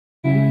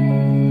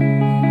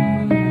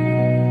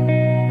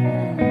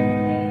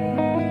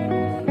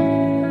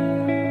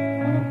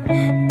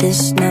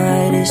This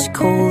night is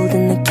cold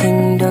in the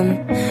kingdom.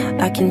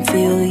 I can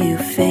feel you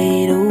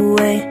fade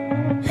away.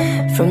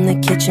 From the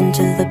kitchen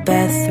to the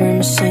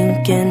bathroom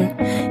sinking,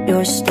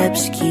 your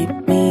steps keep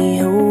me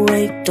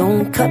awake.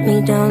 Don't cut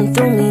me down,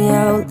 throw me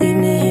out, leave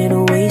me here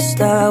to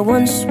waste. I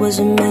once was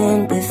a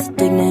man with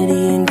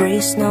dignity and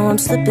grace. Now I'm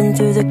slipping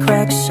through the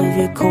cracks of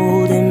your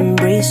cold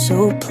embrace.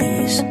 So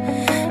please,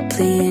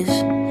 please,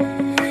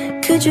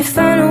 could you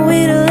find a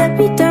way to let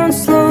me down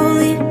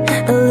slowly?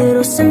 A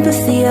little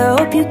sympathy, I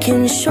hope you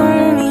can show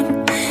me.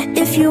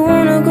 If you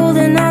wanna go,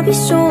 then I'll be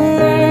so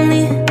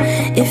lonely.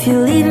 If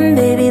you're leaving,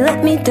 baby,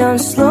 let me down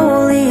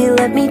slowly.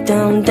 Let me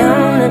down,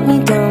 down, let me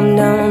down,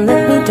 down.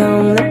 Let me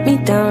down, let me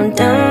down,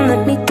 down.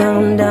 Let me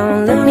down,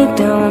 down, let me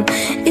down.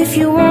 If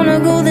you wanna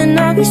go, then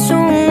I'll be so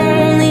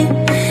lonely.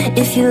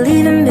 If you're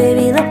leaving,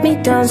 baby, let me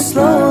down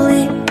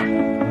slowly.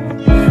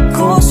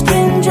 Cold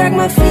skin, drag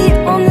my feet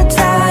on the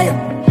tile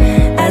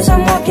as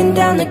I'm walking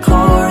down the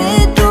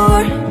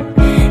corridor.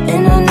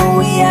 And I know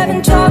we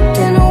haven't talked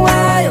in a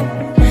while,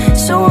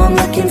 so I'm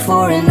looking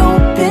for an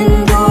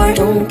open door.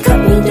 Don't cut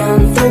me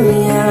down, throw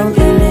me out,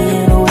 leave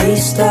me in a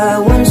waste. I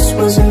once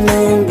was a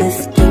man with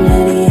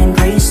dignity and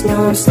grace.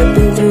 Now I'm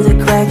slipping through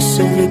the cracks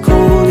of your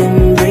cold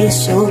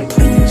embrace. So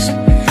please,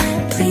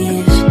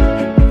 please,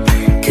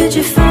 could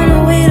you find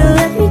a way to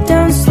let me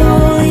down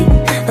slowly?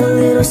 A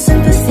little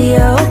sympathy,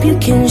 I hope you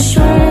can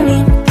show me.